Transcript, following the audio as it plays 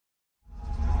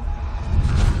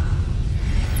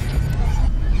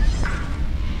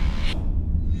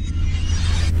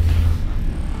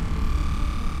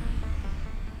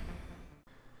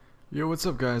Yo, what's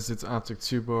up guys, it's OpTic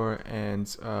 2bar,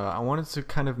 and I wanted to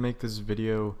kind of make this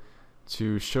video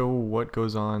to show what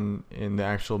goes on in the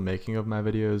actual making of my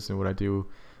videos and what I do,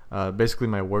 basically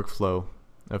my workflow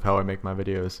of how I make my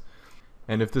videos.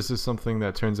 And if this is something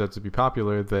that turns out to be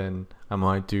popular, then I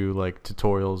might do like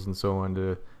tutorials and so on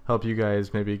to help you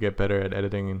guys maybe get better at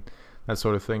editing and that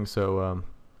sort of thing. So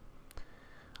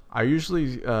I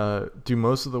usually do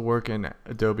most of the work in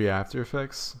Adobe After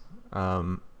Effects.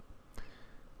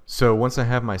 So once I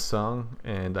have my song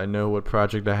and I know what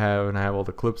project I have and I have all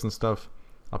the clips and stuff,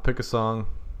 I'll pick a song.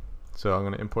 So I'm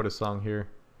going to import a song here.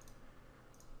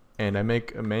 And I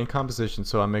make a main composition,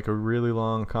 so I make a really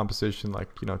long composition, like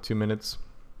 2 minutes.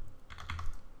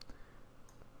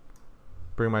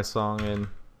 Bring my song in.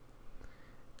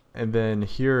 And then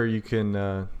here you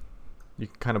can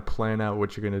kind of plan out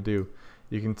what you're going to do.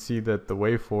 You can see that the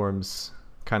waveforms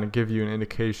kind of give you an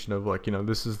indication of like,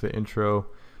 this is the intro.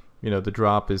 The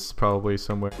drop is probably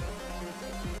somewhere.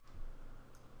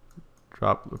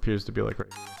 Drop appears to be like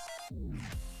right here.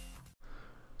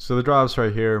 So the drop's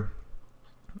right here.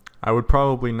 I would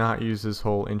probably not use this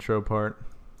whole intro part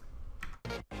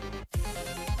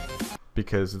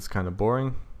because it's kind of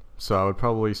boring. So I would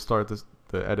probably start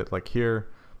the edit like here,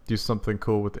 do something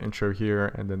cool with the intro here,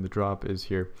 and then the drop is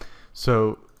here.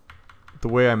 So the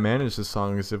way I manage the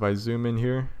song is if I zoom in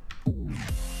here,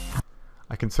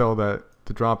 I can tell that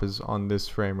the drop is on this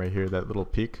frame right here, that little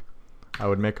peak. I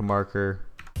would make a marker.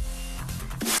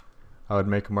 I would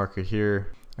make a marker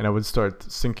here, and I would start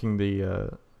syncing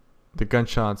the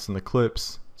gunshots and the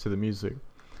clips to the music.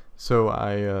 So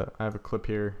I have a clip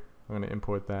here. I'm going to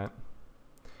import that,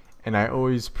 and I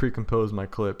always pre-compose my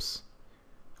clips.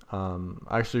 I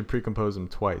actually pre-compose them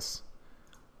twice.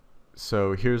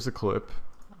 So here's the clip.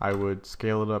 I would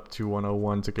scale it up to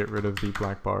 101 to get rid of the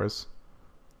black bars.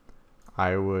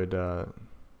 I would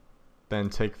then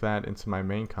take that into my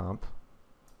main comp.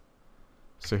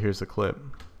 So here's the clip.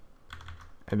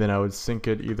 And then I would sync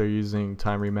it either using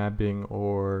time remapping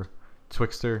or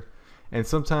Twixtor. And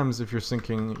sometimes if you're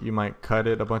syncing, you might cut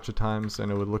it a bunch of times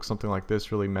and it would look something like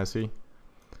this, really messy.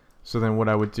 So then what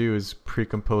I would do is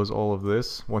pre-compose all of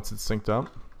this once it's synced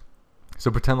up. So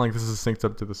pretend like this is synced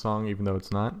up to the song even though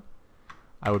it's not.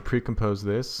 I would pre-compose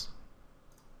this.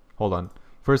 Hold on.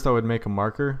 First I would make a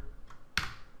marker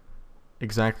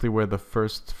exactly where the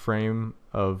first frame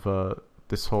of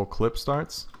this whole clip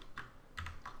starts.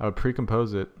 I would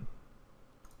pre-compose it.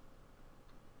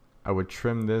 I would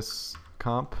trim this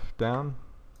comp down.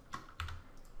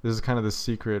 This is kind of the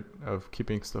secret of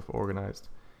keeping stuff organized.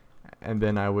 And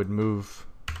then I would move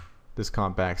this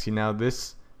comp back. See, now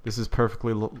this is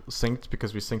perfectly synced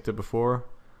because we synced it before,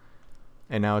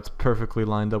 and now it's perfectly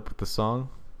lined up with the song.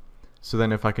 So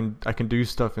then if I can do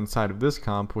stuff inside of this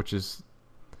comp, which is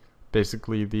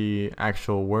basically the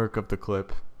actual work of the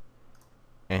clip,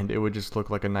 and it would just look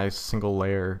like a nice single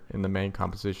layer in the main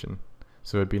composition.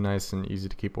 So it'd be nice and easy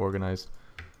to keep organized.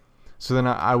 So then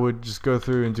I would just go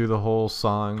through and do the whole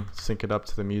song, sync it up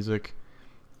to the music,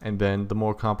 and then the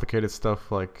more complicated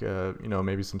stuff like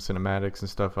maybe some cinematics and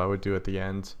stuff I would do at the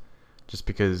end, just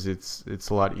because it's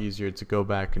a lot easier to go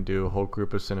back and do a whole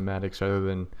group of cinematics rather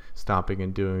than stopping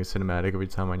and doing a cinematic every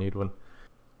time I need one.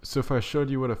 So if I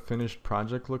showed you what a finished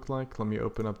project looked like, let me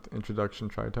open up the introduction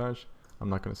tritage. I'm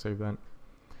not going to save that.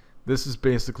 This is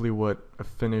basically what a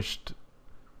finished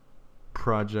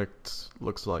project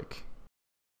looks like.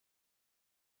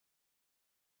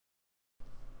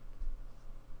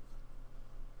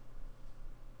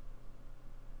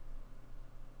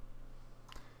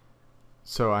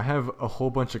 So I have a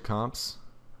whole bunch of comps.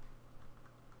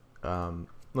 Let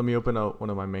me open up one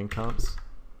of my main comps.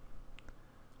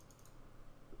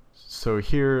 So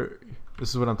here, this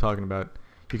is what I'm talking about.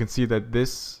 You can see that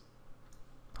this,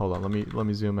 hold on, let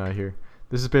me zoom out here.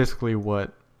 This is basically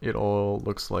what it all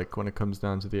looks like when it comes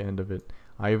down to the end of it.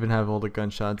 I even have all the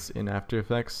gunshots in After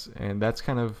Effects, and that's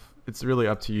kind of, it's really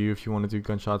up to you if you want to do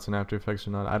gunshots in After Effects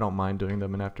or not. I don't mind doing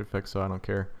them in After Effects, so I don't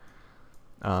care.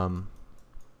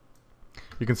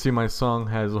 You can see my song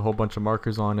has a whole bunch of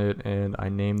markers on it, and I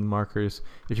name the markers.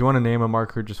 If you want to name a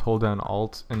marker, just hold down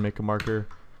Alt and make a marker,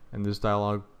 and this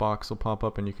dialog box will pop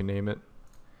up and you can name it.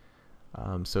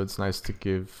 So it's nice to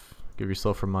give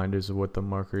yourself reminders of what the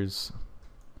markers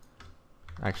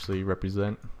actually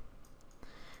represent.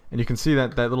 And you can see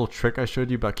that little trick I showed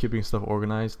you about keeping stuff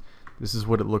organized. This is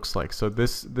what it looks like. So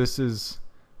this is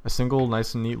a single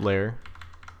nice and neat layer.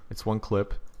 It's one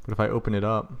clip, but if I open it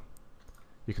up,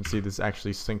 you can see this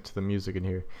actually synced to the music in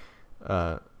here.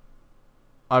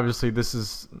 Obviously this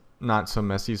is not so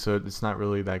messy, so it's not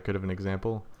really that good of an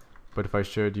example. But if I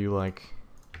showed you like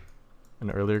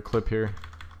an earlier clip here,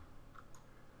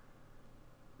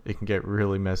 it can get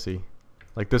really messy.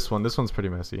 Like this one's pretty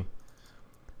messy.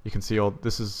 You can see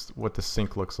this is what the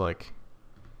sync looks like.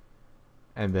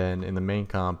 And then in the main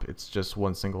comp, it's just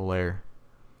one single layer.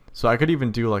 So I could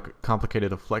even do like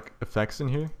complicated effects in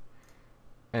here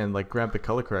and like grab the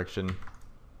color correction,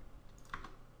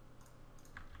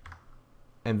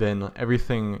 and then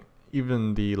everything,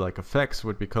 even the like effects,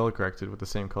 would be color corrected with the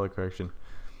same color correction.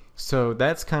 So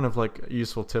that's kind of like a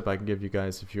useful tip I can give you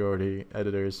guys if you're already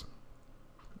editors.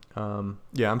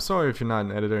 Yeah, I'm sorry if you're not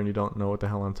an editor and you don't know what the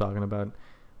hell I'm talking about,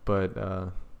 but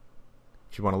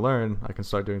if you want to learn, I can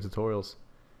start doing tutorials.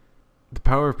 The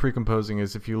power of pre-composing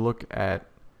is, if you look at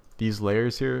these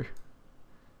layers here,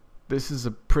 this is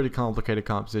a pretty complicated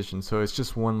composition, so it's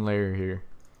just one layer here.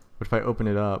 But if I open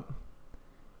it up,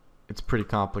 it's pretty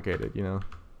complicated, you know.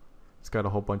 It's got a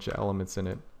whole bunch of elements in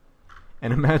it.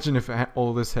 And imagine if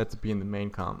all this had to be in the main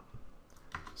comp.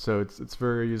 So it's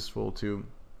very useful to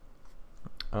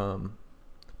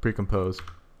pre-compose.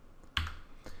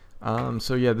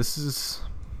 So yeah, this is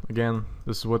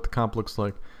what the comp looks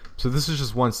like. So this is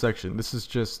just one section. This is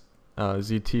just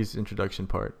ZT's introduction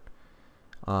part.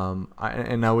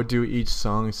 I would do each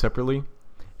song separately,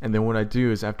 and then what I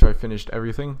do is, after I finished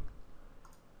everything,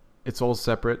 it's all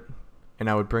separate, and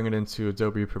I would bring it into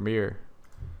Adobe Premiere.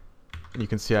 And you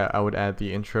can see I would add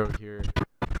the intro here.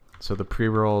 So the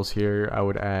pre-rolls here, I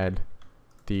would add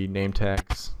the name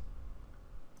tags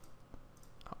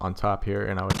on top here,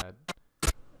 and I would add,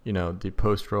 you know, the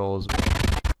post rolls.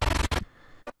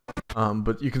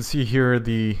 But you can see here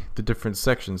the different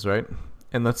sections, right?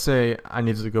 And let's say I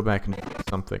needed to go back and do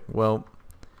something. Well,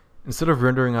 instead of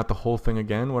rendering out the whole thing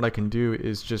again, what I can do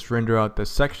is just render out this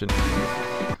section.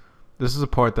 This is a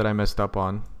part that I messed up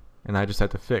on, and I just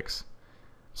had to fix.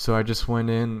 So I just went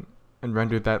in and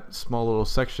rendered that small little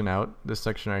section out, this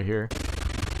section right here,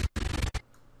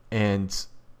 and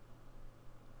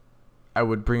I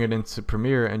would bring it into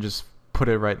Premiere and just put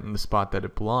it right in the spot that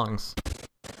it belongs.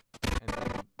 And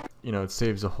then, you know, it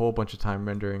saves a whole bunch of time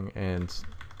rendering, and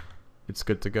it's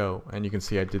good to go. And you can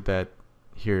see I did that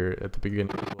here at the beginning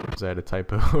because I had a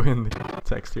typo in the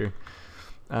text here.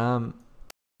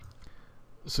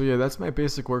 So yeah, that's my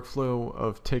basic workflow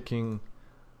of taking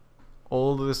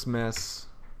all of this mess,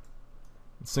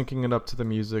 syncing it up to the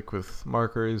music with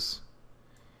markers,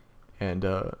 and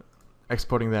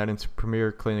exporting that into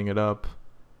Premiere, cleaning it up,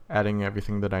 adding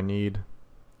everything that I need.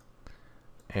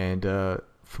 And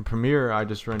from Premiere, I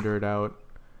just render it out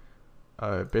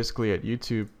basically at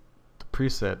YouTube, the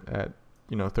preset at,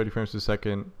 you know, 30 frames per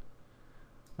second,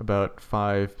 about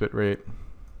 5 bit rate,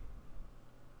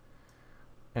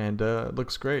 and it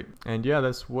looks great. And yeah,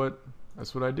 that's what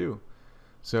I do.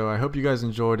 So I hope you guys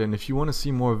enjoyed, and if you want to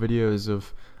see more videos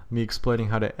of me explaining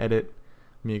how to edit,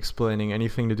 me explaining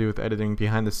anything to do with editing,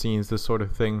 behind the scenes, this sort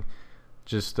of thing,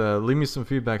 just leave me some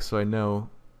feedback so I know.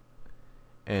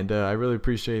 And I really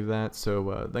appreciate that.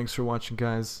 So thanks for watching,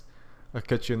 guys. I'll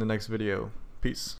catch you in the next video. Peace.